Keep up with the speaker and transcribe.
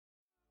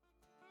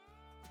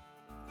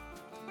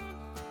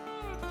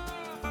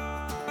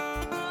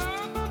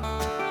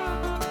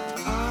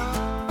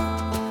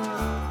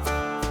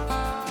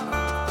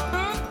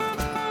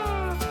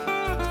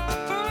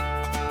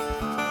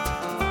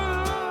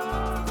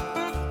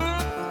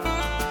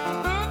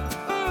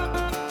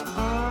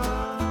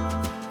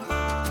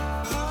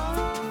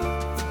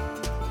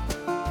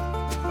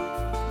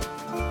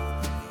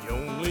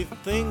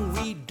thing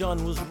we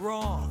done was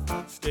wrong,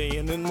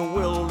 staying in the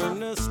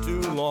wilderness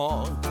too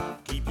long.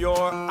 Keep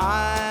your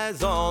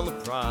eyes on the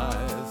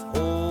prize,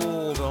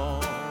 hold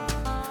on.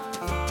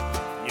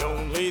 The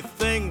only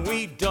thing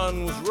we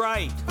done was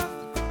right,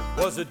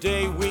 was the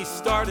day we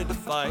started to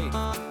fight.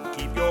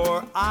 Keep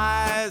your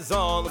eyes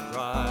on the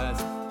prize,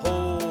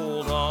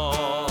 hold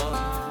on.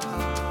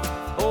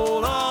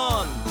 Hold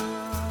on,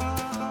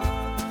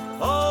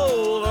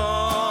 hold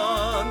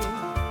on.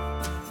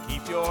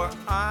 Keep your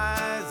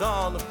eyes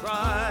on the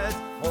prize,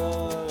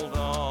 hold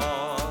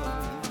on.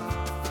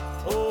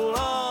 Hold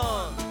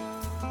on,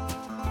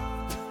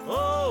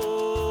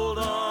 hold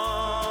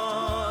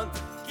on.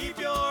 Keep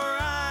your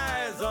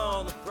eyes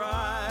on the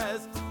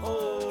prize,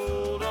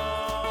 hold on.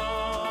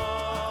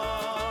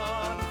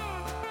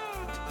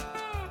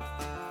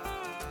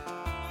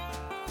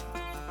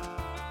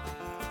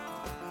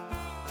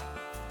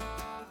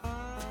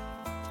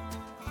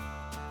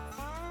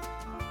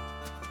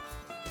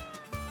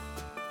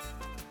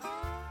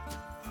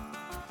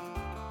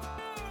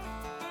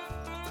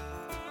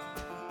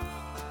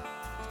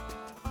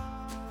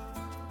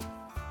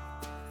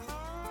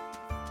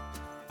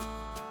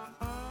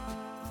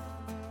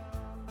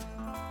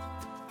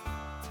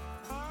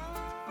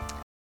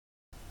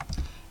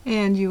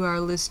 And you are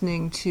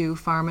listening to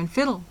Farm and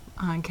Fiddle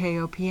on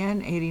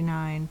KOPN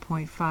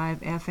 89.5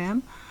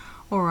 FM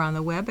or on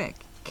the web at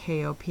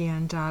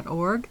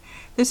kopn.org.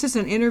 This is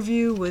an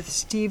interview with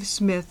Steve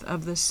Smith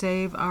of the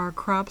Save Our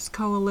Crops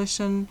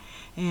Coalition,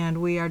 and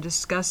we are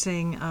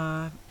discussing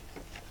a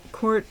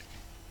court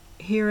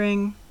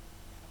hearing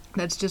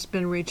that's just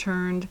been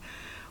returned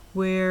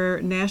where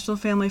National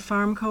Family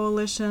Farm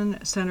Coalition,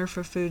 Center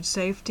for Food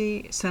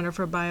Safety, Center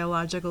for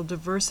Biological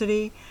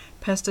Diversity,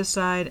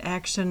 Pesticide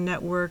Action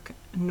Network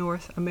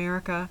North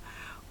America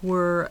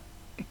were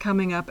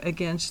coming up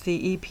against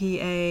the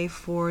EPA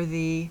for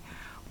the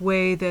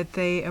way that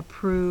they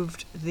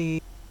approved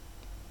the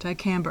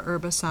dicamba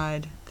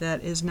herbicide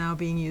that is now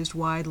being used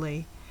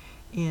widely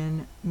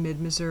in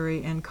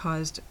mid-Missouri and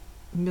caused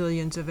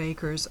millions of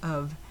acres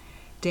of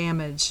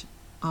damage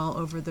all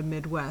over the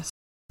Midwest.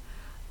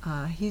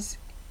 He's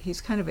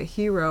kind of a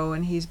hero,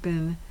 and he's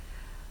been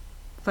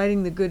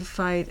fighting the good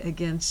fight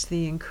against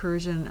the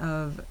incursion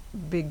of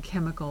big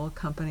chemical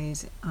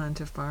companies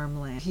onto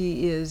farmland.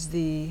 He is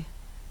the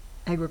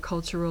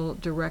agricultural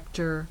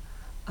director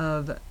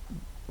of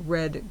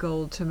Red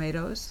Gold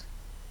Tomatoes,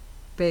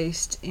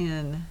 based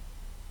in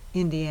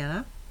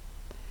Indiana,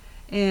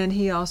 and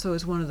he also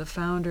is one of the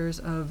founders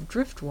of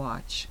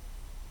Driftwatch,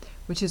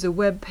 which is a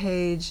web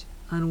page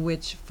on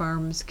which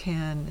farms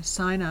can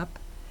sign up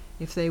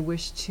if they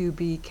wish to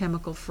be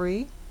chemical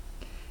free,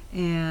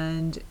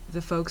 and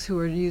the folks who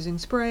are using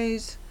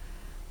sprays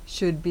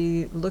should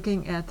be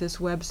looking at this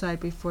website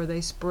before they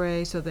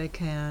spray so they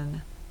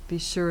can be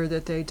sure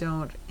that they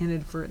don't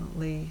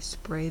inadvertently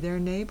spray their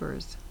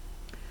neighbors.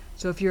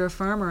 So if you're a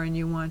farmer and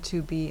you want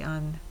to be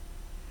on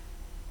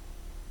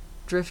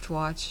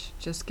Driftwatch,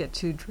 just get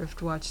to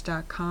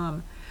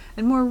driftwatch.com.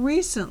 And more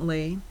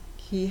recently,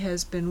 he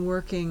has been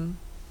working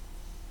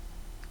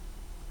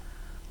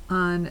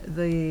on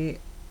the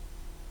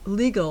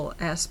legal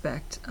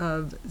aspect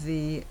of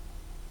the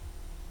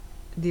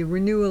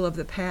renewal of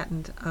the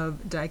patent of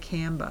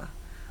dicamba,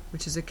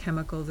 which is a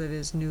chemical that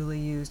is newly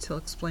used. He'll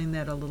explain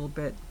that a little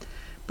bit.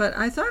 But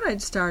I thought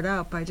I'd start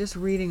out by just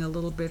reading a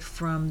little bit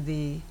from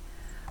the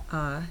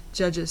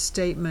judge's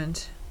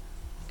statement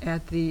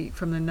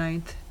from the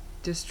Ninth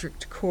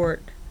District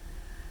Court.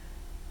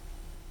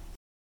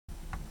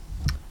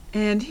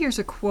 And here's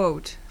a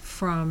quote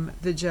from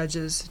the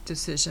judge's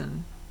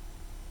decision.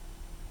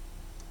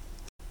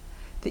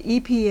 The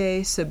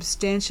EPA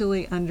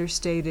substantially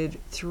understated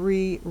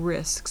 3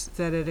 risks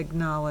that it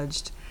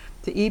acknowledged.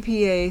 The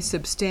EPA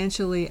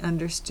substantially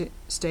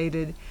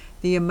understated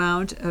the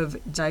amount of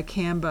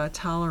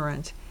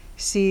dicamba-tolerant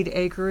seed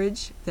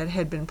acreage that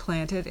had been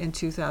planted in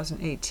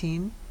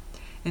 2018,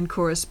 and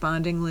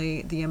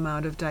correspondingly the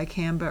amount of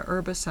dicamba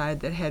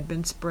herbicide that had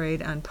been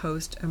sprayed on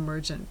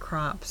post-emergent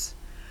crops.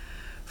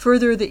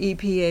 Further, the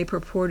EPA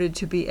purported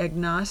to be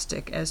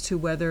agnostic as to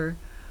whether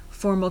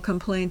formal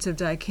complaints of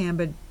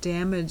dicamba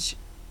damage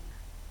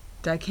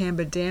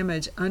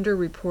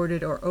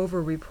underreported or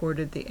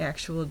overreported the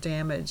actual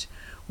damage,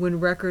 when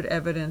record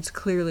evidence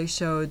clearly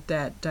showed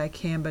that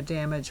dicamba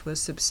damage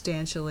was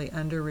substantially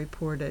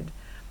underreported.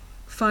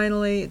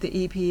 Finally, the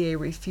EPA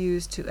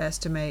refused to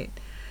estimate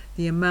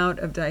the amount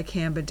of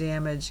dicamba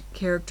damage,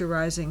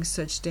 characterizing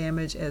such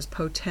damage as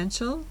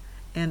potential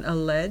and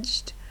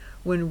alleged,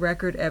 when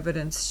record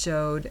evidence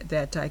showed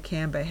that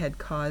dicamba had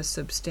caused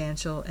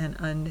substantial and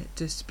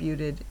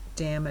undisputed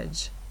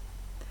damage.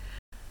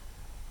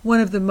 One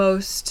of the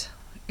most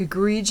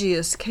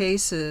egregious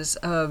cases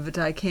of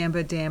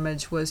dicamba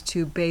damage was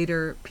to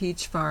Bader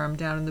Peach Farm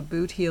down in the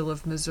Boot Heel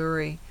of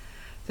Missouri.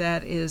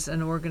 That is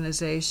an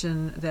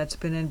organization that's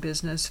been in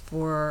business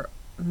for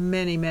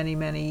many, many,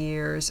 many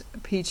years.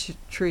 Peach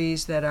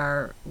trees that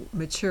are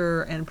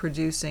mature and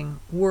producing,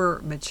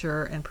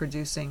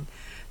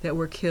 that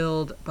were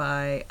killed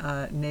by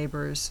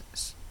neighbors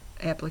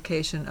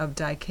application of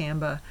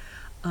dicamba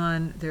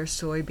on their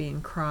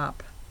soybean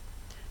crop,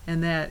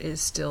 and that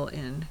is still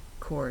in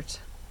court.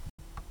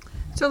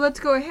 So let's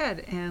go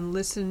ahead and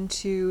listen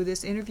to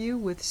this interview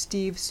with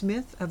Steve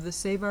Smith of the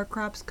Save Our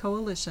Crops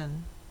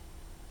Coalition.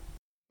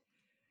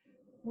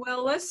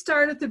 Well, let's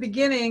start at the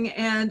beginning,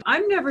 and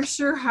I'm never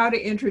sure how to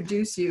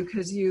introduce you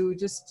because you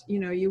just,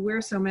 you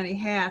wear so many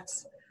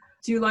hats.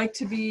 Do you like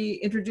to be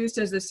introduced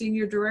as the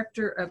Senior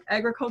Director of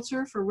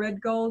Agriculture for Red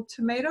Gold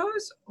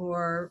Tomatoes,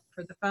 or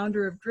for the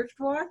founder of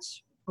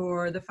Driftwatch,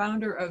 or the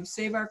founder of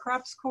Save Our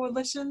Crops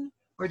Coalition,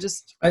 or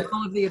just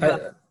all of the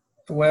above?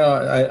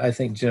 I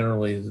think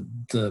generally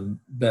the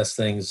best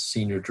thing is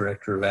Senior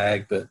Director of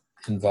Ag, but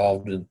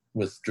involved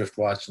with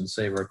Driftwatch and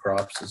Save Our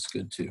Crops is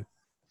good too.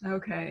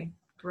 Okay,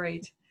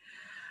 great.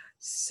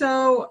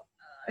 So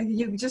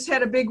you just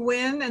had a big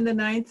win in the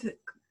Ninth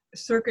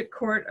Circuit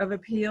Court of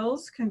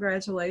Appeals.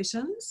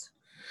 Congratulations.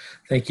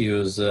 Thank you. It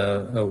was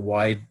a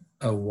wide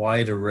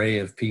array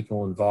of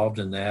people involved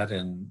in that,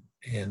 and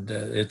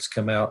it's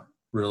come out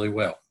really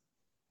well.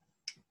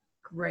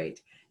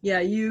 Great. Yeah,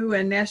 you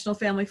and National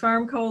Family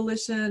Farm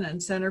Coalition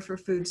and Center for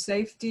Food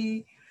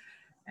Safety,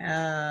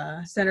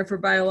 Center for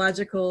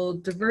Biological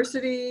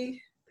Diversity,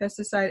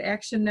 Pesticide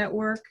Action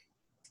Network.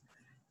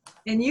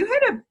 And you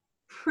had a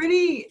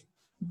pretty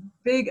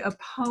big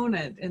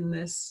opponent in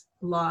this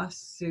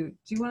lawsuit.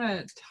 Do you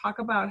want to talk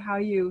about how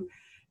you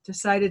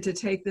decided to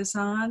take this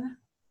on?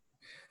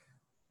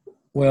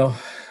 Well,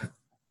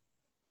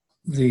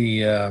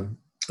 the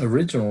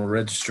original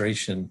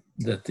registration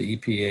that the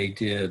E.P.A.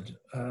 did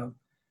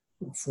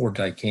for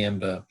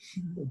dicamba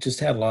just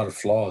had a lot of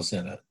flaws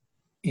in it,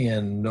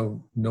 and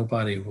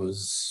nobody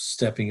was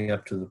stepping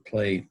up to the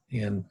plate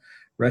and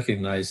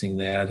recognizing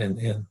that,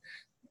 and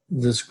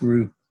this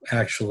group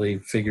actually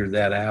figured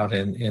that out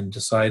and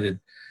decided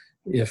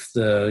if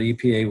the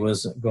E.P.A.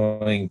 wasn't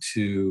going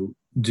to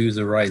do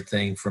the right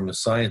thing from a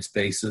science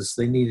basis,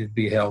 they needed to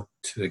be held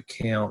to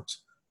account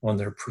on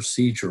their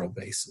procedural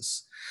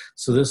basis.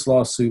 So this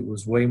lawsuit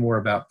was way more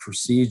about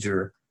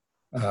procedure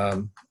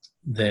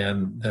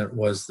than it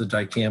was the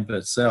dicamba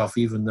itself,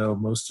 even though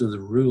most of the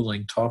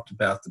ruling talked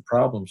about the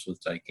problems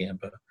with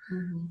dicamba.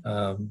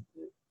 Mm-hmm.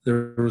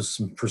 There was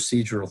some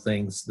procedural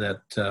things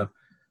that the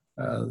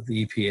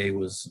E.P.A.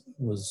 was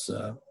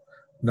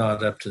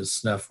not up to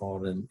snuff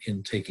on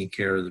in taking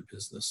care of the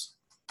business.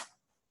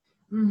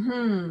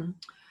 Mm-hmm.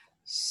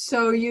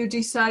 So you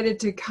decided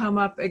to come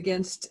up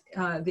against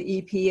the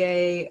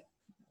E.P.A.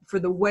 for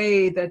the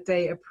way that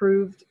they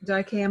approved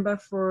dicamba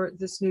for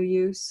this new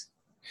use?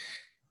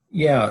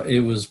 Yeah,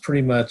 it was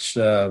pretty much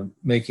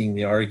making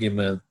the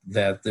argument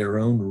that their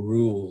own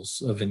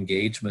rules of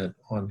engagement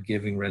on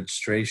giving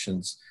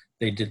registrations,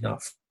 they did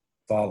not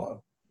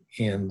follow.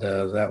 And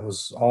that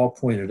was all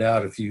pointed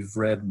out. If you've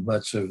read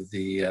much of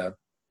the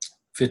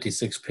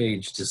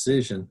 56-page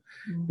decision,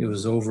 mm-hmm. It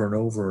was over and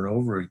over and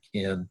over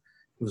again.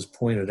 It was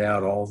pointed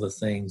out all the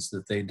things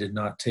that they did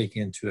not take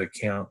into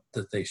account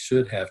that they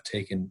should have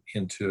taken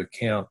into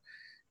account,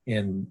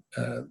 and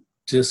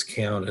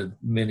discounted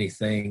many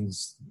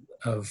things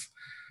of,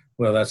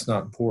 well, that's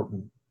not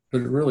important,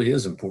 but it really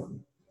is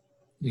important.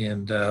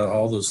 And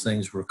all those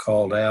things were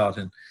called out,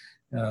 and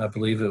I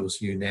believe it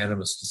was a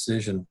unanimous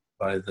decision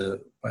by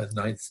the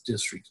Ninth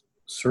District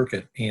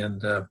Circuit,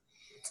 and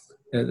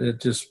it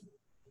just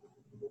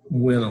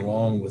went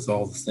along with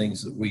all the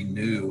things that we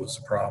knew was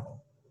a problem.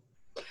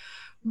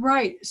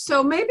 Right.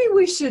 So maybe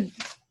we should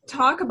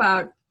talk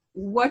about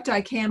what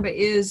dicamba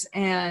is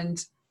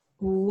and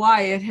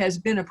why it has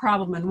been a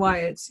problem and why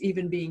it's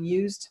even being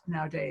used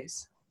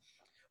nowadays.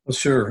 Well,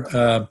 sure.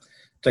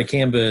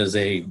 Dicamba is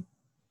a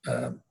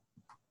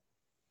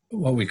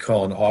what we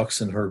call an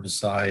auxin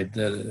herbicide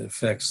that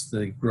affects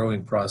the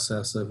growing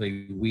process of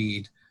a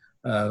weed.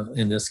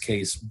 In this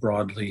case,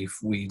 broadleaf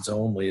weeds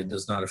only. It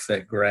does not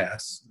affect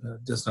grass.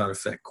 It does not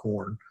affect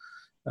corn,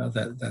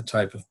 that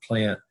type of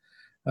plant.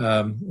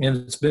 And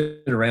it's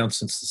been around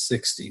since the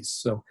 60s.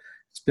 So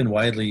it's been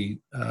widely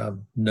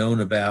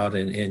known about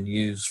and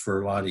used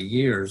for a lot of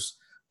years.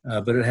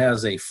 But it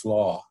has a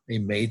flaw, a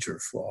major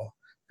flaw,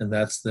 and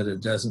that's that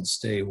it doesn't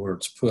stay where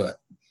it's put.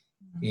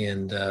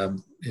 And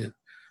it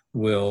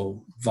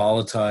will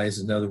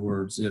volatilize. In other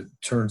words, it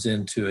turns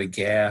into a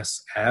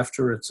gas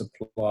after it's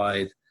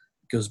applied,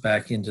 goes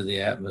back into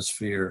the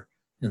atmosphere,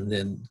 and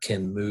then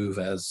can move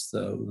as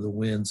the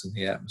winds in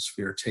the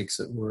atmosphere takes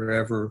it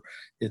wherever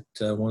it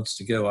wants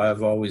to go.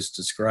 I've always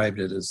described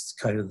it as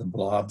kind of the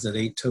blob that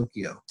ate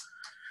Tokyo.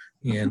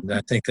 And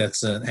I think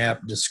that's an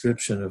apt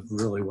description of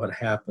really what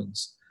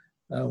happens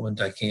when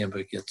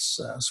dicamba gets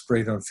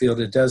sprayed on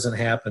field. It doesn't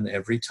happen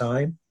every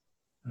time.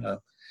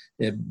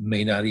 It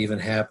may not even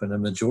happen a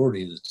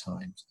majority of the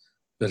times.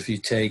 But if you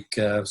take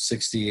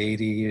 60,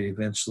 80,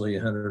 eventually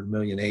 100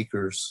 million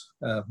acres,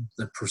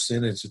 the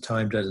percentage of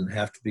time doesn't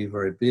have to be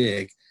very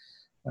big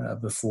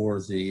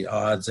before the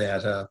odds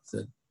add up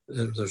that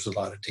there's a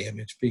lot of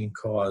damage being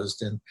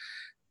caused.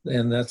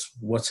 And that's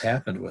what's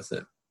happened with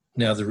it.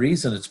 Now, the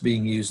reason it's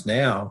being used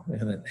now,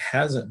 and it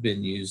hasn't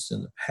been used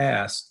in the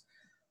past,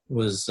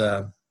 was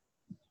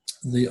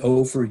the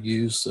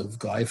overuse of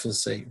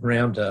glyphosate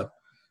Roundup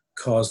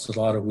caused a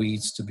lot of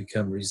weeds to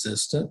become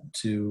resistant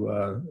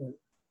to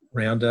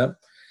Roundup.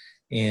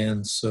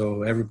 And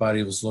so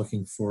everybody was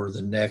looking for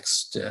the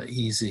next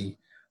easy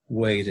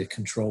way to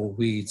control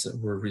weeds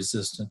that were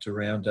resistant to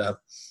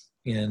Roundup.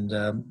 And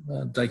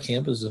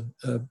dicamba is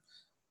an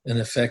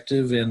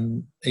effective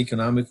and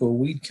economical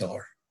weed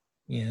killer.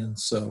 And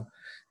so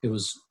it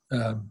was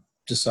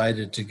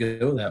decided to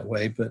go that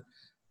way, but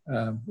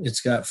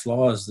it's got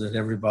flaws that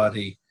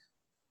everybody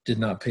did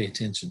not pay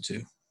attention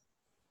to.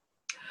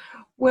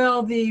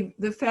 Well,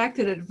 the fact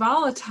that it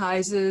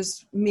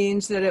volatilizes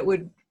means that it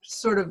would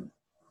sort of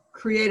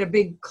create a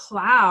big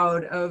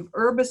cloud of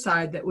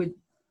herbicide that would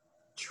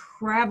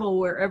travel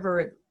wherever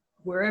it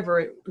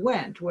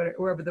went,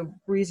 wherever the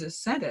breezes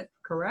sent it,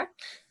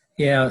 correct?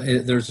 Yeah,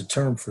 there's a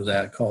term for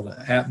that called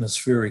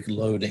atmospheric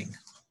loading.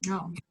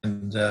 Oh.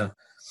 And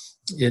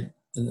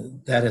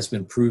that has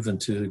been proven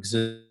to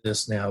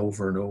exist now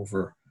over and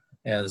over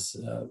as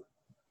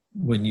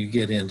when you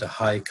get into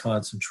high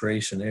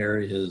concentration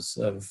areas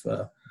of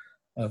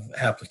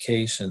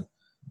application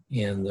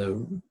and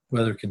the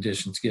weather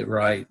conditions get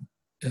right,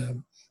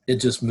 it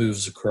just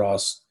moves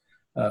across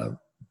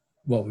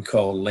what we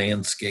call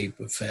landscape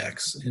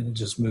effects, and it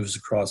just moves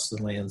across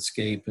the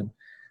landscape. And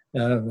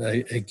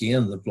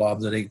again, the blob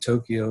that ate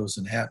Tokyo is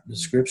an apt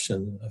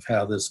description of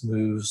how this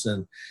moves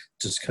and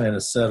just kind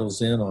of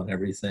settles in on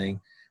everything,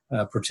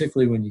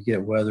 particularly when you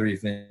get weather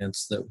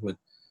events that would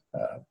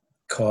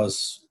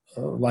cause,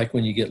 like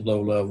when you get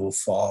low-level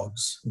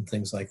fogs and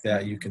things like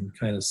that, you can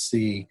kind of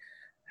see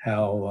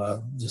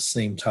how the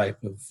same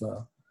type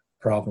of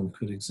problem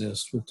could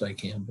exist with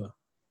dicamba.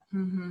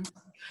 Mm-hmm.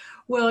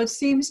 Well, it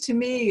seems to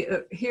me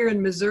here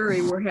in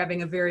Missouri, we're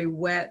having a very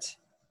wet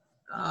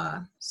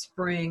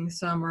spring,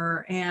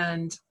 summer,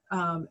 and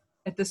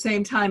at the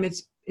same time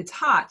it's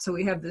hot. So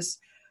we have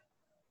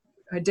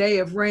a day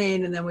of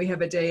rain, and then we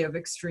have a day of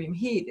extreme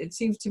heat. It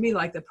seems to me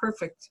like the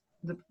perfect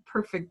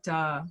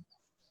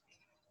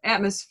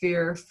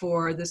atmosphere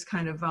for this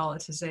kind of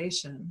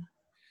volatilization.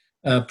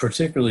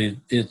 Particularly,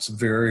 it's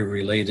very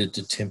related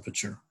to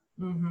temperature.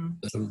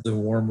 Mm-hmm. The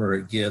warmer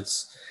it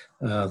gets,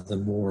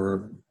 the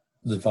more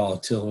the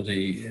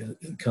volatility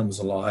comes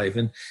alive.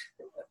 And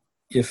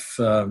if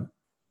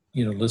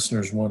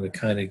listeners want to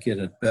kind of get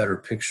a better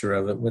picture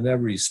of it,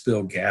 whenever you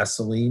spill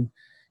gasoline,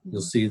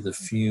 you'll see the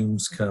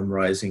fumes come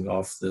rising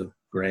off the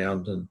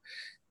ground, and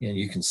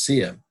you can see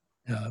it.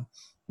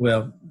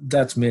 Well,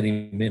 that's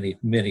many, many,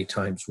 many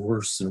times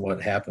worse than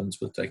what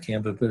happens with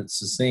dicamba, but it's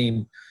the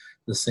same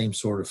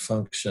sort of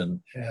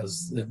function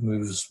as it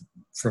moves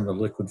from a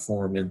liquid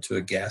form into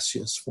a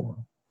gaseous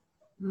form.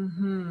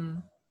 Mm-hmm.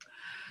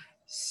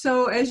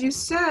 So as you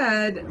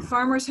said,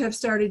 farmers have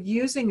started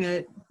using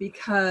it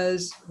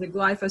because the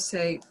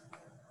glyphosate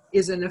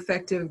isn't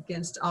effective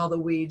against all the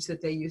weeds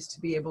that they used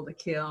to be able to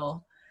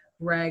kill,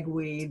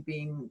 ragweed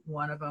being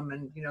one of them.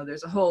 And,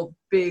 there's a whole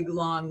big,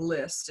 long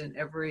list in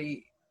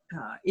every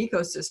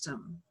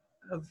ecosystem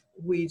of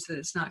weeds that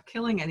it's not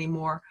killing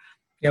anymore.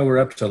 Yeah, we're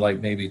up to like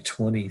maybe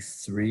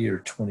 23 or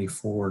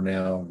 24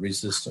 now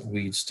resistant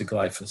weeds to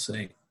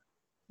glyphosate.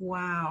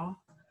 Wow.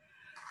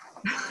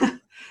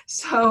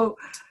 So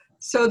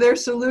their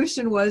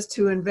solution was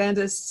to invent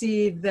a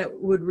seed that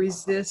would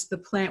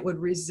the plant would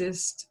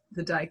resist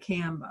the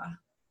dicamba.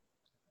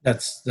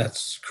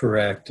 That's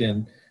correct.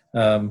 And,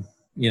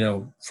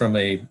 from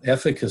a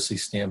efficacy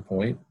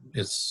standpoint,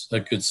 it's a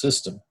good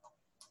system,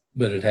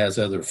 but it has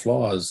other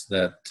flaws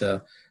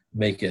that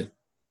make it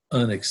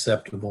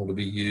unacceptable to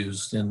be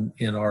used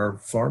in our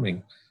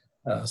farming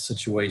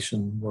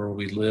situation where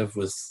we live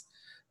with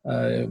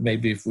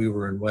maybe if we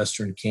were in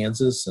western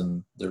Kansas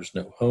and there's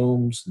no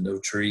homes, no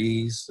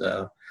trees,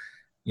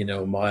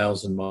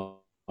 miles and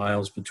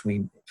miles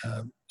between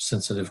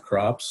sensitive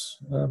crops,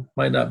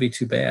 might not be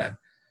too bad.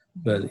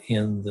 But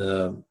in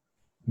the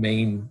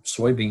main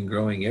soybean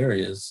growing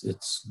areas,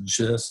 it's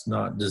just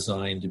not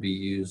designed to be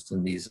used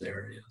in these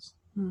areas.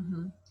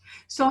 Mm-hmm.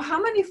 So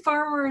how many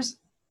farmers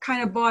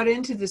kind of bought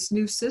into this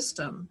new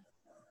system?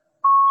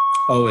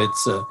 Oh,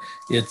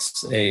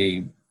 it's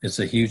a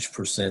huge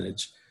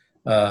percentage.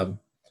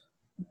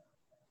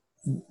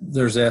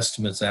 There's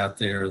estimates out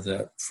there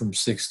that from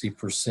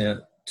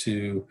 60%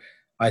 to,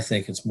 I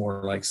think it's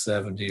more like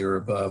 70 or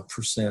above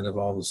 % of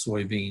all the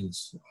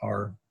soybeans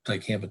are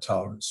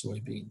Dicamba-tolerant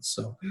soybeans.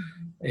 So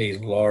a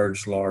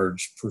large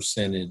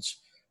percentage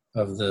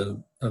of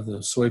the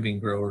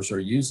soybean growers are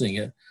using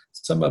it.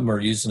 Some of them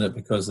are using it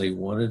because they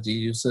wanted to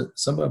use it.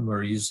 Some of them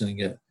are using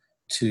it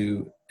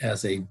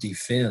as a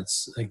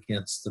defense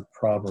against the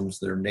problems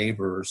their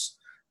neighbors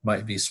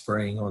might be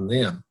spraying on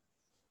them.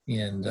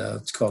 And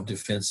it's called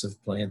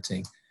defensive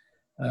planting.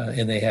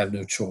 And they have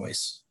no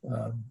choice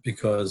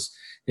because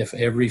if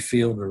every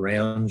field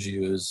around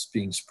you is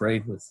being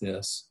sprayed with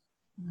this,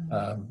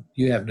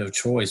 you have no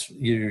choice.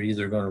 You're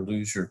either going to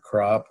lose your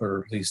crop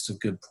or at least a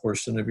good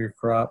portion of your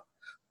crop,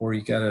 or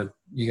you gotta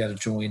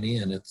join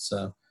in. It's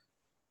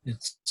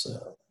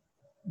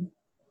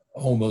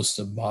almost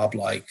a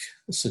mob-like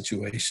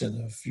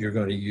situation of you're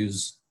going to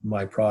use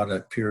my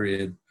product,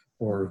 period,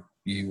 or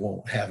you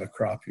won't have a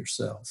crop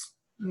yourself.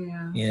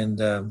 Yeah. And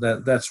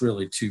that's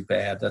really too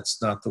bad.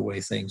 That's not the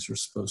way things are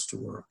supposed to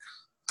work.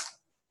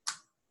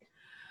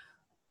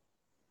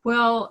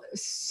 Well,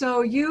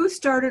 so you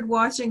started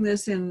watching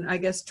this in, I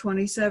guess,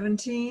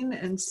 2017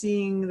 and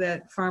seeing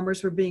that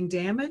farmers were being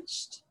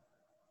damaged?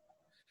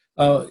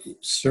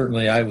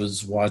 Certainly, I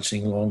was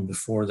watching long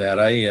before that.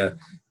 I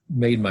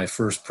made my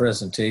first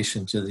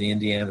presentation to the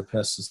Indiana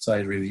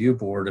Pesticide Review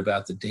Board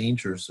about the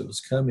dangers that was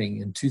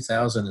coming in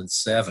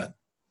 2007.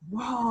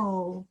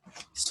 Whoa.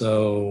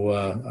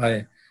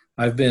 So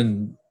I've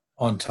been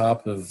on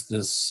top of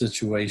this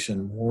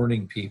situation,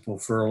 warning people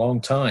for a long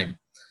time.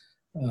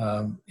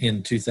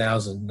 In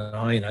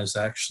 2009, I was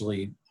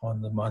actually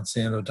on the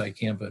Monsanto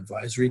Dicamba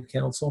Advisory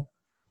Council,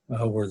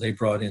 where they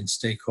brought in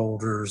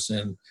stakeholders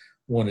and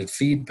wanted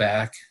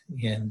feedback,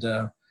 and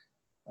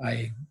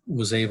I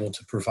was able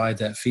to provide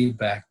that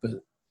feedback, but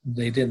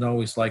they didn't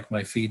always like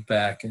my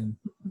feedback and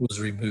was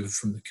removed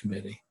from the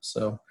committee.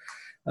 So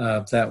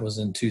that was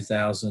in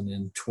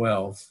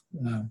 2012.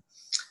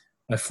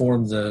 I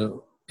formed a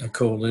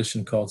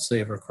coalition called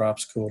Save Our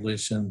Crops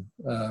Coalition,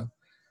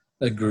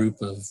 a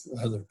group of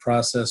other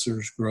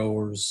processors,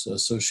 growers,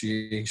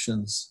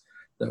 associations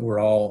that were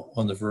all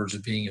on the verge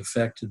of being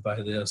affected by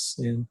this.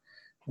 And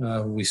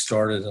we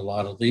started a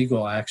lot of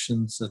legal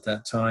actions at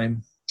that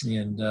time.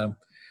 And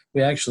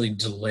we actually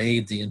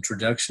delayed the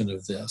introduction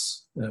of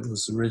this. It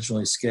was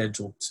originally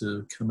scheduled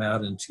to come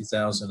out in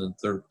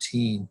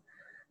 2013,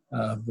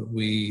 but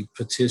we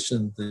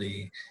petitioned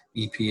the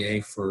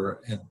EPA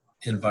for an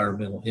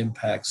environmental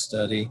impact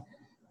study,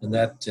 and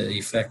that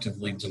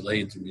effectively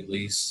delayed the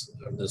release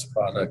of this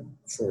product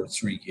for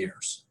 3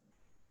 years.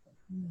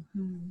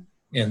 Mm-hmm.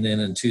 And then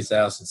in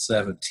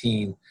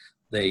 2017,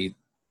 they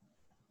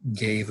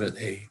gave it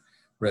a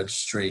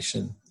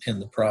registration,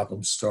 and the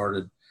problem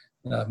started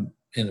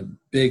in a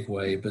big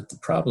way. But the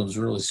problems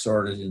really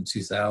started in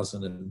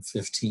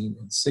 2015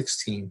 and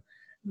 16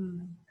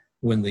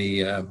 when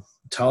the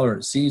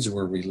tolerant seeds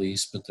were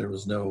released, but there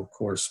was no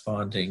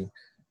corresponding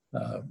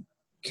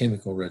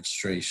chemical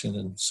registration,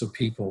 and so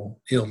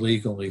people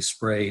illegally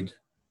sprayed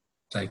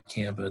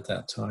dicamba at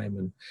that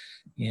time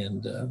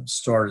and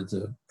started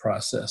the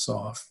process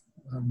off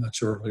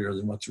much earlier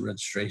than what the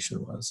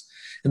registration was.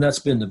 And that's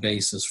been the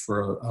basis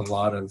for a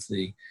lot of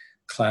the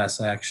class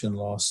action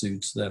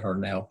lawsuits that are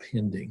now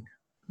pending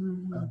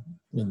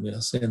in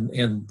this.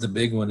 And the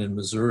big one in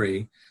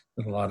Missouri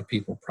that a lot of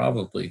people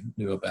probably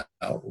knew about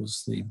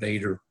was the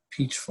Bader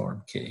peach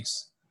farm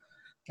case,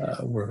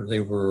 where they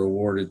were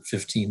awarded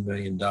 $15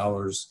 million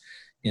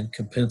in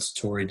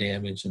compensatory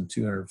damage and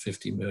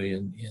 $250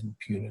 million in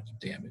punitive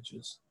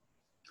damages.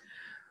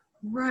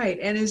 Right,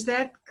 and is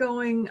that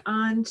going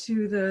on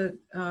to the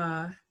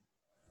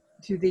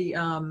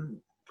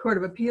Court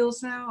of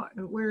Appeals now?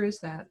 Where is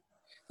that?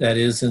 That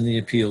is in the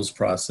appeals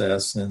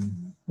process,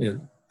 and it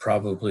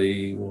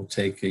probably will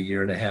take 1.5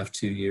 years,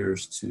 2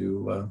 years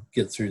to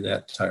get through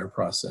that entire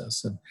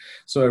process. And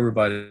so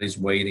everybody's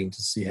waiting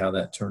to see how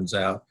that turns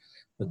out.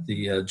 But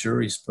the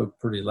jury spoke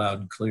pretty loud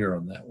and clear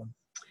on that one.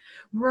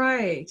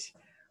 Right,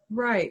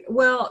 right.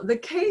 Well, the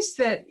case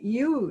that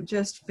you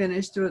just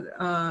finished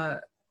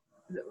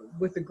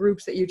with the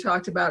groups that you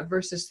talked about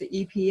versus the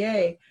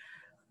EPA,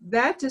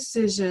 that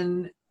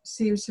decision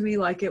seems to me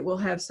like it will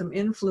have some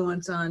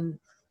influence on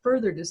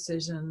further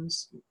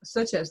decisions,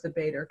 such as the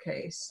Bader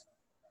case.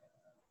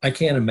 I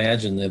can't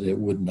imagine that it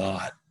would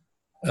not.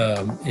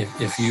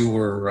 If you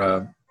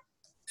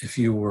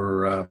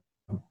were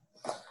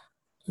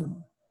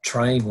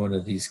trying one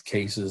of these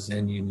cases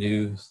and you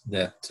knew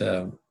that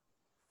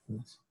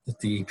that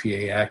the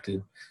EPA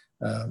acted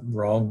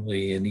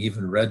wrongly in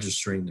even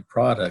registering the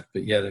product,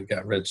 but yet it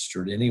got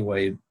registered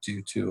anyway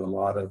due to a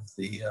lot of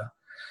the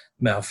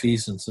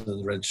malfeasance of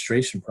the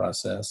registration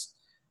process,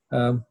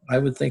 I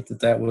would think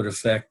that would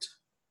affect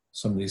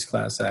some of these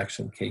class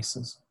action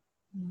cases.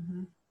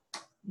 Mm-hmm.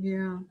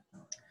 Yeah.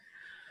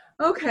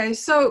 Okay,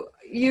 so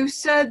you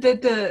said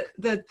that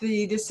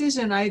the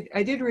decision, I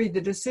did read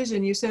the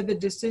decision. You said the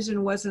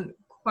decision wasn't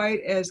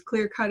quite as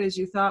clear cut as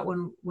you thought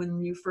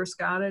when you first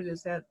got it.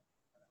 Is that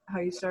how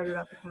you started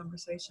out the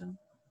conversation?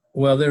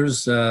 Well,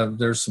 there's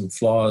some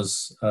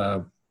flaws.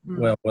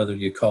 Well, whether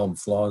you call them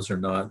flaws or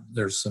not,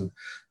 there's some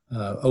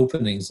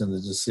openings in the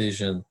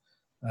decision.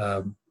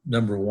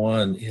 Number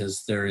one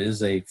is there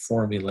is a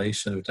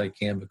formulation of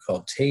dicamba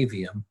called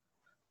Tavium.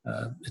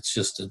 It's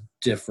just a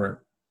different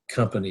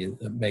company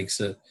that makes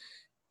it.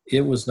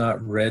 It was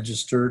not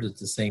registered at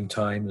the same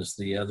time as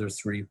the other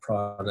 3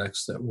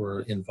 products that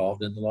were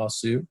involved in the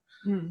lawsuit.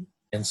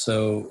 And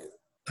so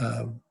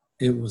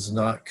it was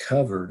not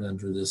covered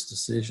under this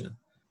decision.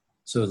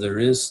 So there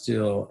is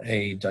still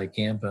a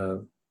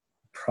dicamba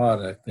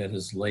product that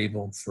is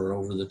labeled for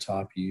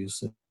over-the-top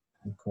use in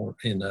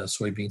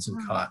soybeans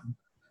and cotton.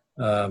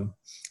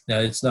 Now,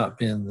 it's not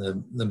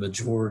been the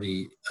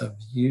majority of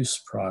use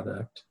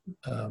product,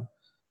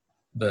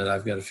 but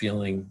I've got a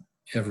feeling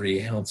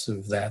every ounce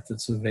of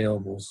that's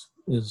available is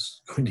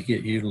is going to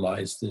get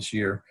utilized this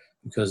year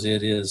because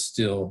it is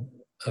still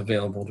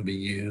available to be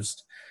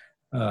used.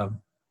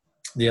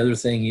 The other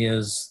thing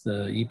is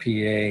the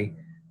EPA,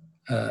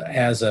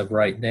 as of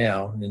right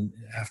now, and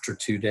after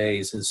 2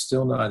 days, has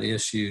still not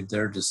issued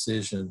their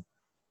decision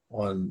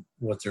on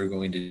what they're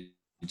going to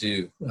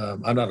do.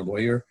 I'm not a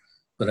lawyer,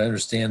 but I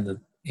understand that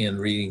in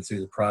reading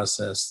through the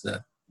process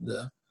that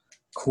the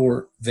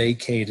court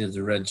vacated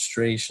the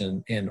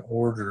registration and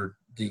ordered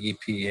the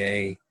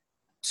EPA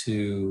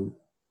to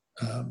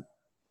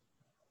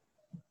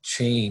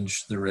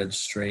change the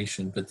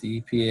registration, but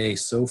the EPA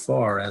so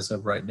far, as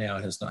of right now,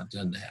 has not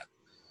done that.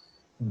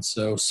 And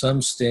so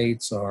some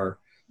states are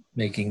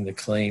making the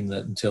claim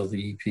that until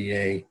the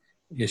EPA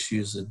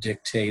issues a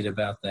dictate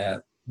about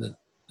that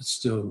it's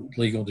still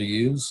legal to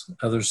use.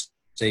 Other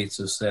states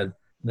have said,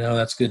 no,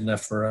 that's good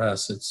enough for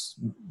us.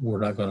 We're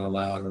not going to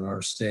allow it in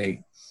our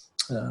state.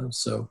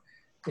 So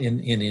in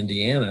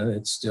Indiana,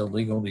 it's still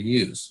legal to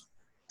use,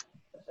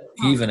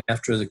 even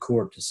after the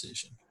court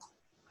decision.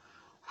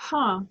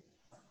 Huh.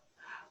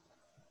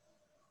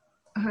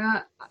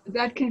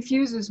 That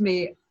confuses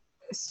me.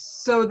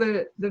 So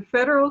the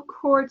federal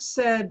court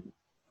said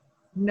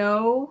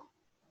no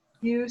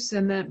use,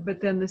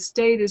 but then the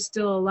state is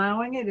still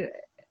allowing it.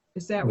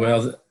 Is that right?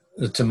 Well,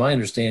 to my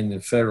understanding,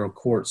 the federal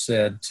court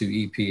said to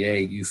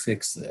EPA, "You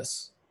fix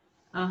this,"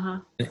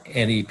 and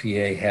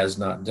EPA has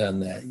not done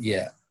that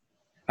yet.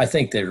 I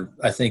think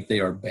they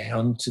are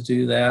bound to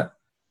do that,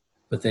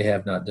 but they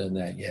have not done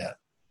that yet.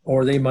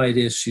 Or they might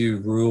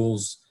issue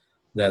rules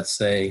that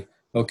say,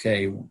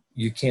 okay,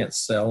 you can't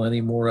sell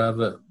any more of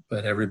it,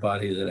 but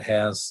everybody that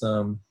has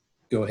some,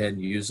 go ahead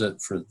and use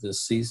it for this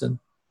season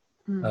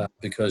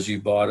because you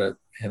bought it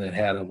and it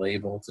had a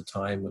label at the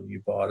time when you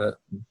bought it.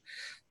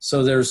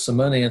 So there's some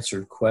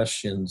unanswered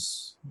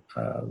questions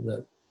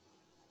that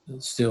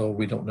still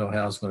we don't know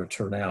how it's going to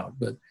turn out.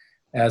 But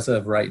as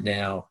of right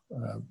now,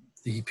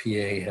 the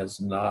EPA has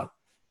not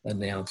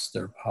announced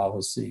their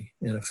policy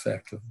in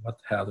effect of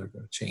how they're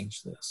going to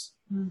change this.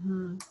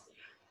 Mm-hmm.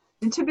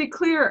 And to be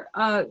clear,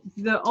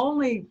 the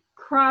only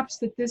crops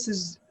that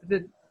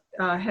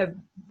have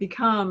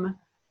become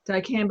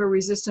dicamba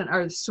resistant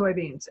are the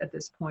soybeans at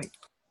this point.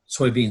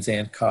 Soybeans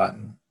and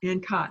cotton.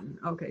 And cotton.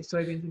 Okay,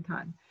 soybeans and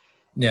cotton.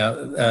 Now,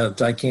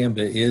 dicamba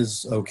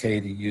is okay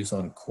to use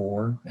on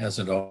corn, as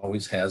it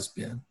always has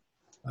been.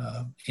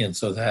 And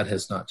so that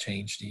has not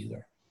changed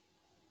either.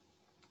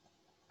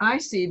 I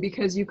see,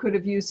 because you could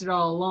have used it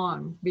all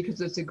along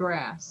because it's a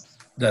grass.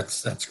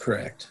 That's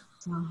correct.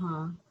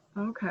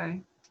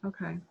 Okay.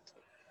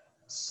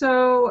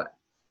 So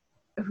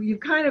you've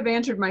kind of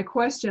answered my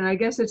question. I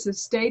guess it's a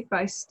state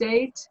by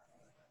state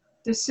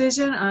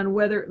decision on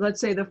whether,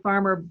 let's say the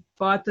farmer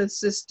bought the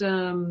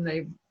system.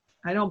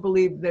 I don't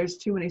believe there's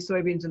too many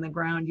soybeans in the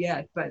ground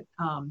yet, but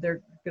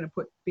they're going to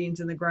put beans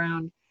in the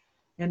ground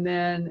and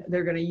then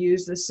they're going to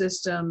use the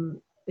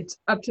system. It's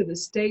up to the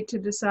state to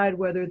decide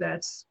whether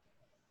that's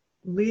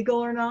legal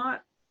or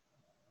not?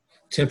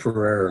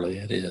 Temporarily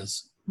it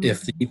is. Mm-hmm.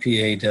 If the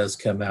EPA does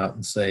come out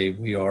and say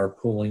we are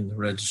pulling the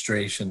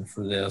registration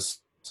for this,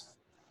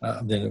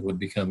 then it would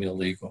become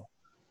illegal.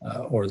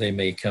 Or they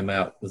may come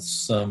out with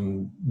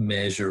some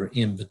measure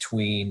in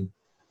between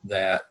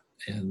that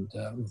and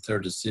with their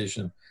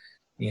decision.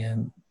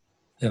 And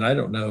I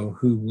don't know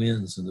who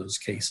wins in those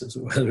cases,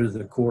 whether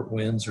the court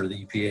wins or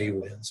the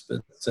EPA wins.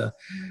 But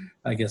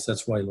I guess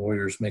that's why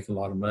lawyers make a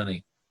lot of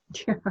money.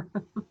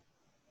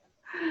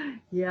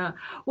 Yeah.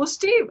 Well,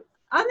 Steve,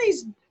 on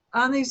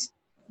these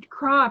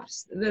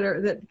crops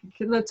that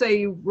let's say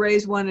you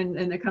raise one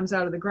and it comes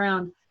out of the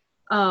ground,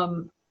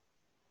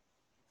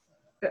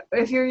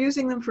 if you're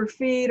using them for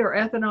feed or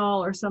ethanol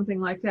or something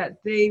like that,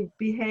 they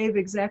behave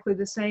exactly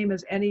the same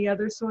as any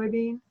other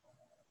soybean?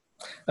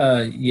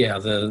 Yeah,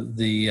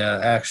 the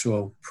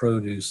actual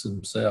produce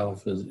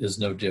themselves is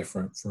no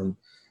different from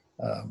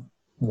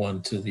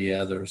one to the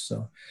other.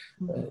 So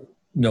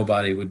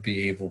nobody would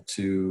be able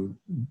to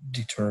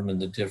determine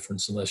the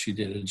difference unless you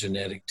did a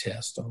genetic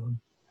test on them.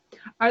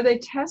 Are they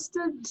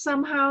tested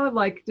somehow?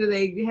 Like, do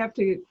they have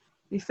to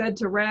be fed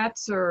to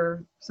rats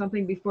or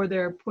something before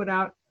they're put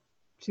out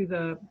to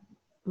the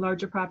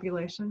larger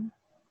population?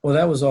 Well,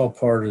 that was all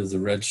part of the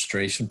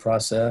registration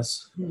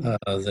process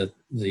that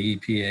the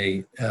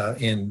EPA,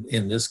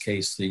 in this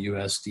case, the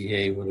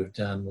USDA would have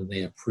done when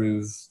they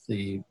approved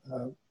the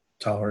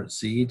tolerant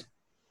seed.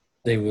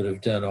 They would have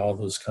done all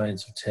those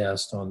kinds of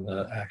tests on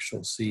the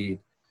actual seed.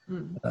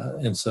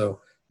 And so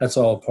that's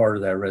all part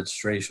of that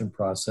registration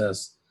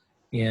process.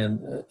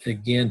 And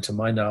again, to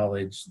my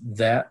knowledge,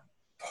 that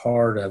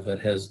part of it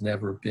has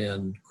never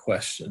been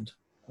questioned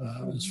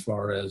as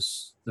far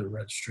as the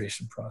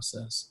registration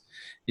process.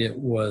 It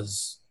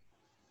was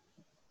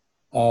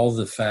all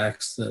the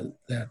facts that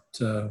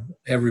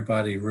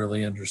everybody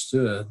really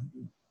understood,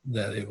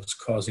 that it was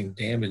causing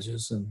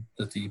damages and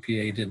that the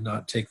EPA did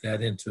not take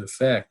that into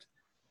effect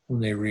when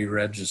they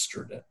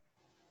re-registered it.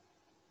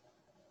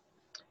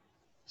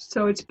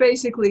 So it's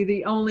basically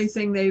the only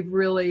thing they've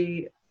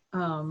really,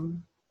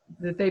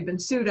 that they've been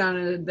sued on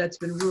and that's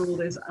been ruled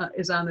is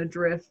on the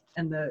drift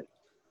and the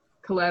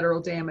collateral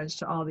damage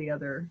to all the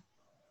other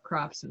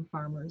crops and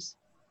farmers.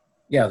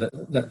 Yeah,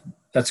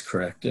 that's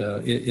correct.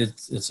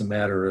 It's a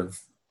matter of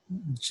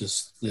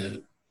just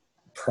the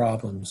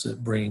problems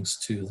it brings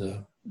to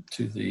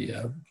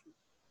the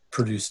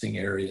producing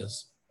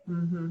areas.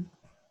 Mm-hmm.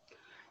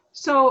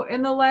 So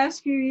in the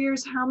last few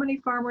years, how many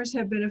farmers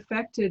have been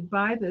affected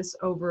by this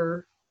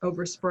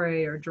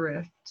overspray or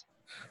drift?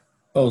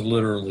 Oh,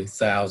 literally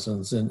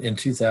thousands. In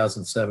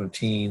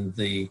 2017,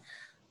 the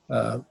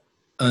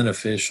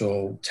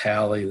unofficial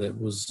tally that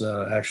was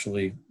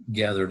actually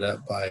gathered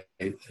up by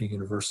the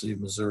University of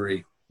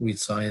Missouri weed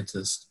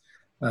scientists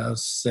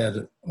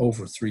said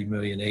over 3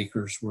 million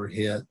acres were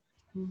hit.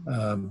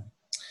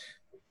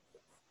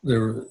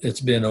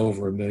 It's been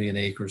over 1 million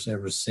acres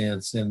ever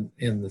since, and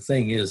the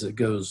thing is, it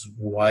goes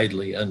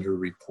widely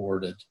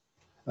underreported,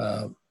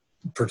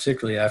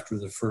 particularly after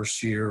the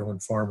first year when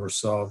farmers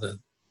saw that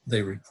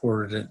they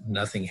reported it and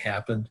nothing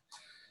happened.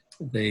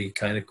 They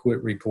kind of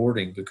quit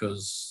reporting,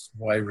 because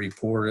why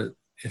report it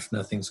if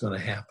nothing's going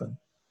to happen?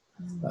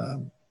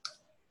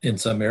 In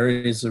some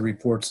areas, the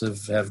reports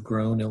have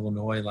grown.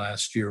 Illinois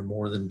last year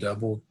more than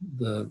doubled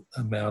the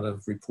amount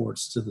of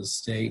reports to the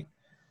state.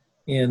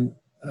 And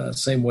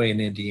same way in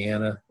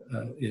Indiana,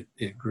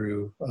 it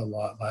grew a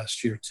lot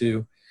last year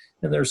too.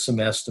 And there's some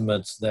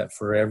estimates that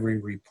for every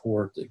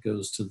report that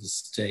goes to the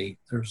state,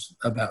 there's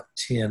about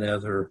 10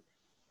 other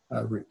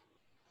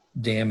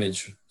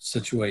damage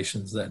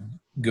situations that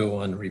go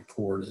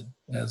unreported,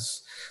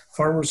 as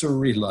farmers are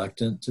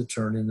reluctant to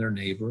turn in their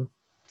neighbor.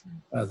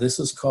 This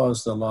has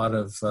caused a lot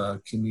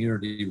of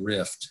community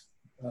rift.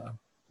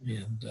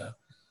 And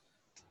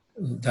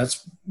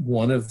that's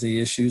one of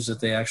the issues that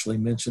they actually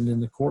mentioned in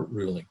the court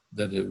ruling,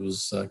 that it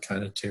was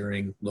kind of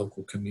tearing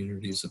local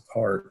communities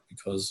apart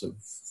because of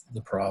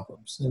the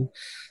problems. And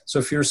so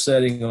if you're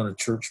sitting on a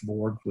church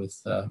board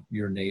with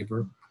your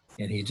neighbor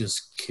and he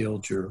just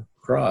killed your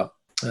crop,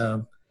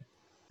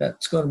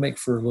 that's going to make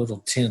for a little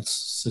tense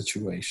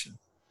situation.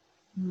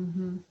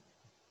 Mm-hmm.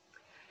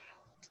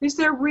 Is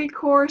there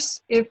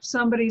recourse if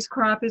somebody's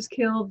crop is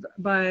killed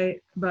by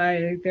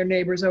their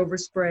neighbor's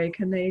overspray?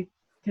 Can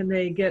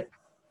they get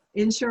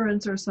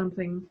insurance or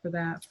something for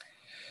that?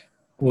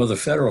 Well, the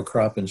federal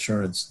crop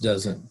insurance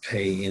doesn't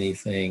pay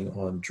anything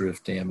on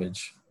drift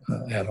damage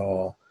at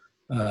all.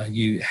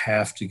 You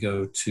have to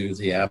go to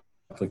the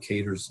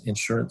applicator's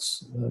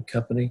insurance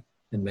company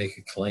and make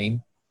a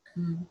claim.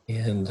 Mm-hmm.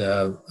 And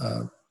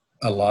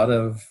a lot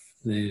of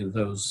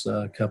those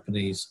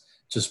companies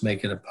just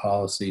make it a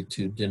policy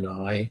to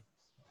deny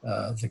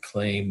the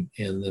claim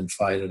and then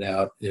fight it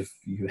out if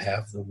you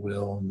have the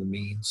will and the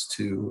means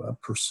to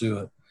pursue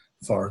it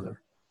farther.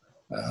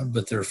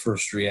 But their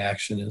first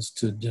reaction is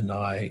to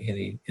deny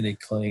any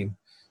claim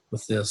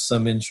with this.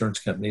 Some insurance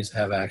companies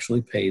have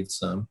actually paid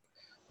some.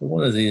 But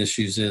one of the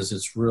issues is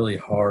it's really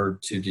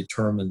hard to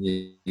determine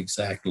the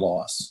exact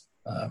loss.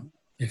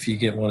 If you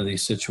get one of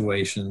these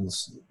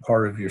situations,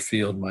 part of your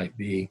field might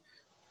be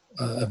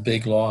a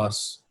big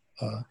loss,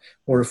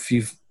 or if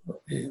you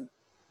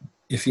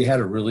had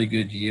a really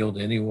good yield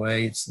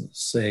anyway,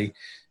 say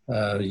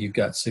you've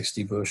got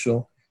 60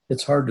 bushel,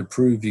 it's hard to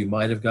prove you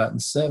might have gotten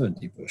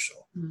 70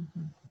 bushel.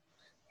 Mm-hmm.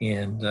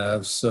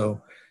 And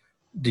so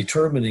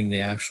determining the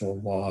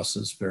actual loss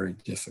is very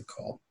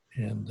difficult.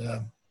 And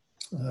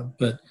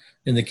but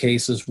in the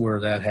cases where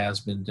that has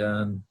been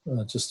done,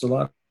 just a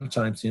lot of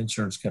times the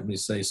insurance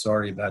companies say,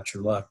 sorry about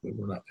your luck, but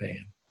we're not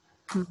paying.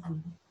 Mm-hmm.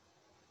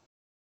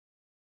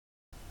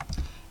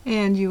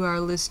 And you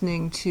are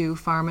listening to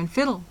Farm and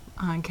Fiddle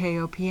on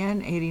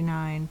KOPN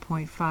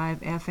 89.5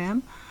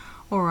 FM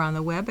or on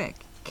the web at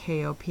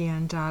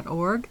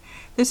kopn.org.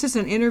 This is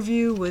an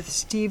interview with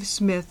Steve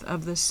Smith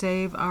of the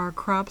Save Our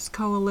Crops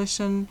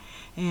Coalition,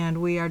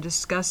 and we are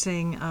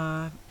discussing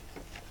a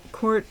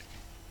court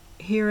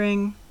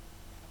hearing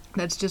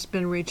that's just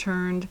been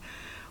returned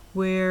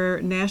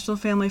where National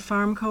Family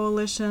Farm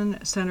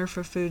Coalition, Center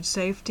for Food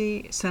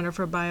Safety, Center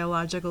for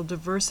Biological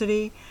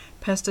Diversity,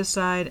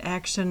 Pesticide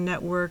Action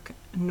Network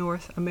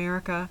North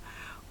America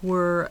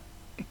were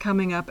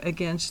coming up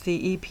against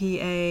the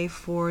EPA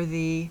for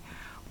the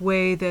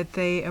way that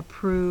they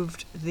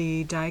approved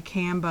the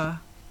Dicamba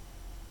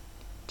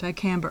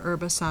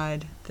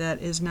herbicide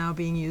that is now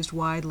being used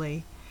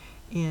widely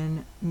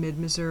in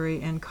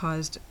mid-Missouri and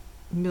caused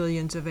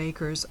millions of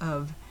acres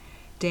of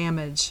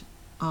damage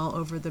all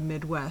over the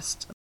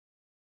Midwest.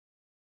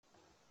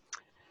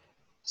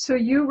 So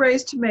you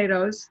raise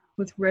tomatoes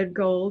with red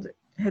gold.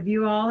 Have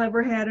you all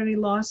ever had any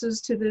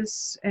losses to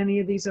any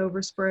of these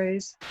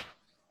oversprays?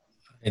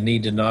 I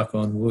need to knock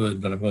on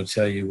wood, but I'm going to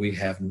tell you we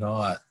have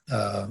not.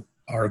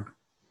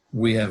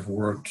 We have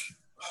worked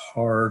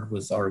hard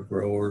with our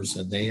growers,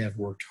 and they have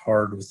worked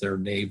hard with their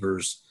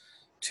neighbors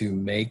to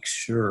make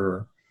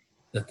sure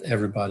that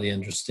everybody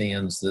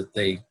understands that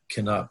they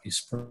cannot be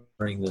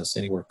spraying this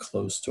anywhere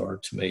close to our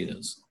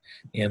tomatoes.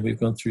 And we've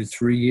gone through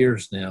 3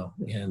 years now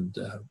and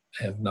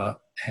have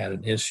not had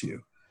an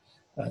issue.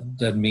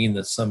 Doesn't mean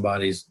that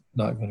somebody's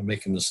not going to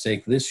make a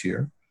mistake this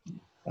year,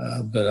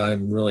 but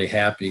I'm really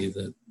happy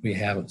that we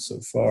haven't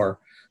so far.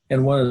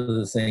 And one of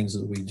the things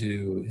that we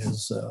do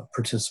is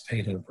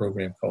participate in a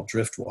program called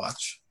Drift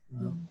Watch,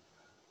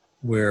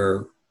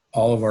 where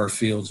all of our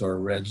fields are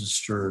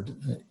registered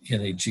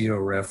in a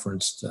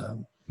geo-referenced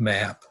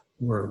map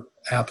where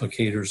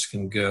applicators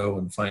can go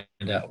and find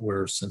out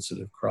where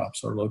sensitive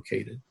crops are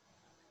located.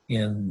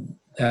 And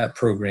that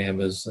program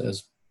has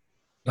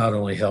not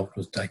only helped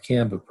with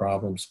dicamba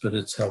problems, but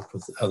it's helped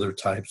with other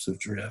types of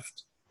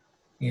drift.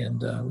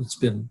 And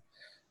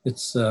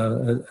it's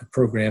a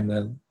program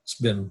that's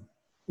been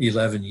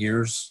 11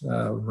 years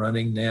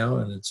running now,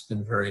 and it's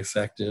been very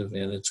effective,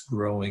 and it's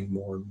growing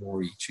more and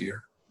more each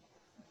year.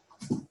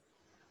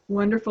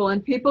 Wonderful.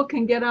 And people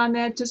can get on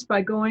that just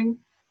by going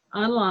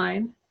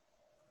online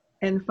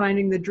and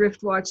finding the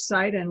Drift Watch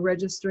site and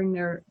registering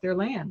their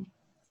land.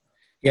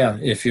 Yeah,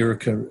 if you're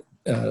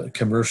a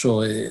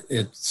commercial,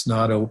 it's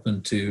not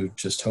open to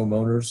just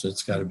homeowners.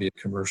 It's got to be a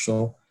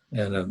commercial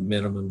and a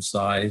minimum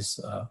size.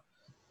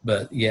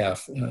 But yeah,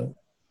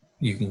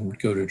 you can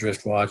go to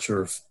Drift Watch,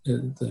 or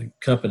the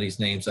company's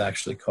name's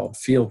actually called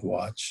Field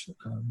Watch.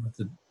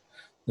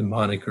 The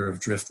moniker of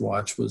Drift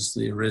Watch was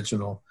the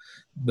original,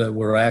 but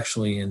we're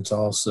actually into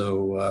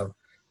also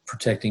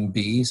protecting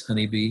bees,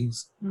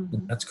 honeybees.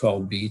 And that's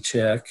called Bee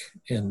Check.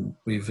 And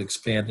we've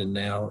expanded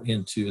now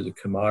into the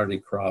commodity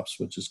crops,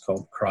 which is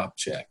called Crop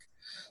Check.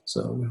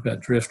 So we've got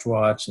Drift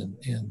Watch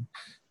and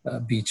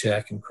Bee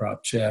Check and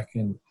Crop Check,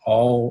 and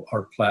all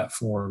our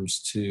platforms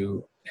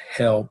to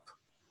help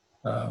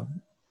the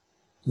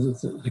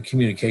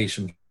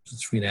communication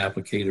between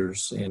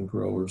applicators and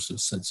growers of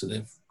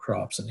sensitive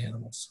crops and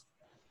animals.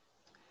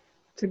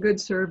 It's a good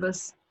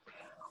service.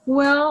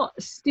 Well,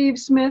 Steve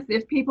Smith,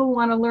 if people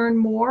want to learn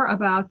more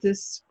about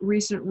this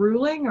recent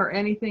ruling or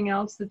anything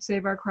else that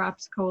Save Our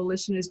Crops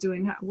Coalition is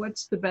doing,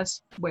 what's the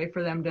best way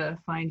for them to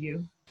find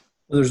you?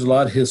 Well, there's a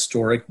lot of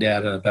historic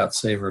data about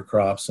Save Our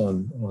Crops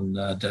on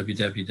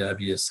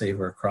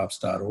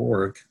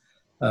www.saveourcrops.org.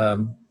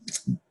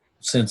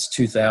 Since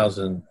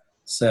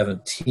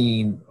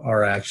 2017,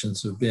 our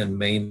actions have been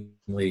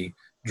mainly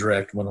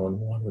direct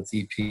one-on-one with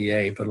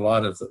EPA, but a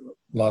lot of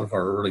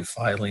our early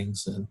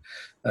filings and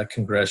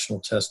congressional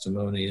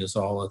testimony is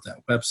all at that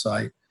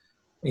website.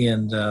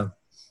 And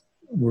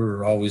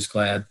we're always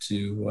glad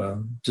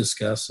to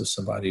discuss if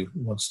somebody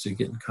wants to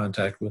get in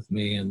contact with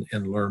me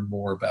and learn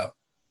more about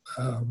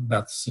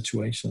the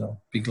situation.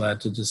 I'll be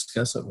glad to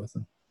discuss it with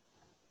them.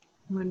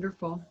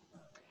 Wonderful.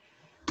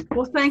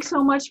 Well, thanks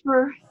so much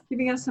for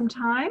giving us some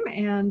time,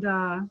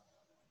 and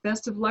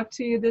best of luck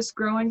to you this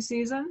growing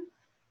season.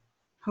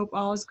 Hope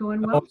all is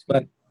going well.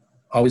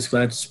 Always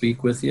glad to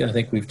speak with you. I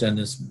think we've done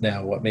this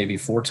now, maybe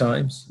 4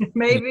 times?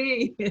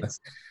 Maybe.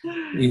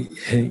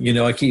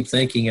 I keep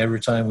thinking every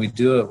time we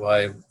do it,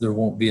 why there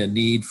won't be a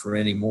need for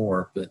any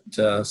more, but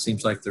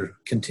seems like there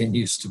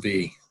continues to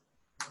be.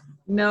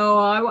 No,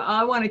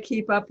 I want to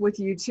keep up with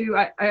you too.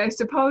 I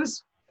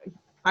suppose,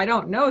 I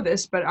don't know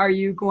this, but are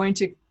you going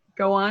to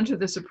go on to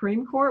the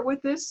Supreme Court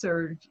with this,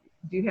 or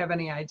do you have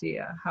any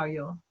idea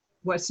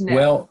what's next?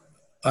 Well,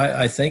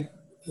 I think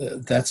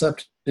that's up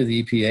to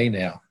the EPA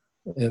now,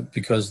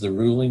 because the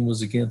ruling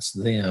was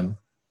against them.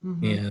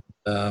 And,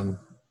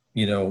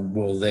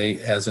 will they,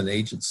 as an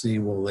agency,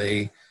 will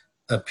they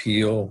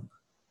appeal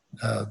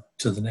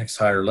to the next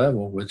higher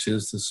level, which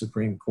is the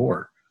Supreme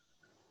Court?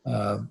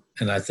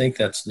 And I think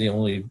that's the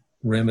only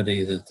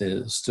remedy that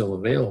is still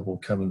available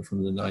coming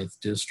from the 9th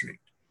District.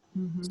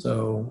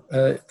 So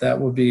that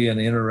would be an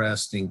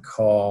interesting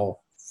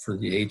call for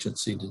the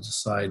agency to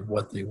decide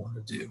what they want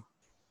to do.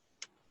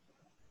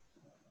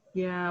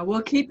 Yeah,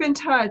 we'll keep in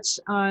touch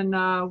on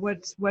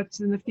what's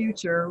in the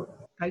future.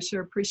 I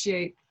sure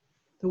appreciate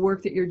the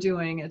work that you're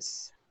doing.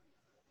 It's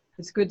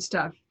good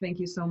stuff. Thank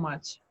you so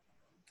much.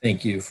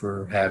 Thank you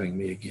for having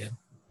me again.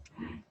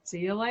 See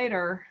you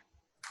later.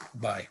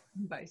 Bye.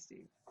 Bye,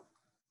 Steve.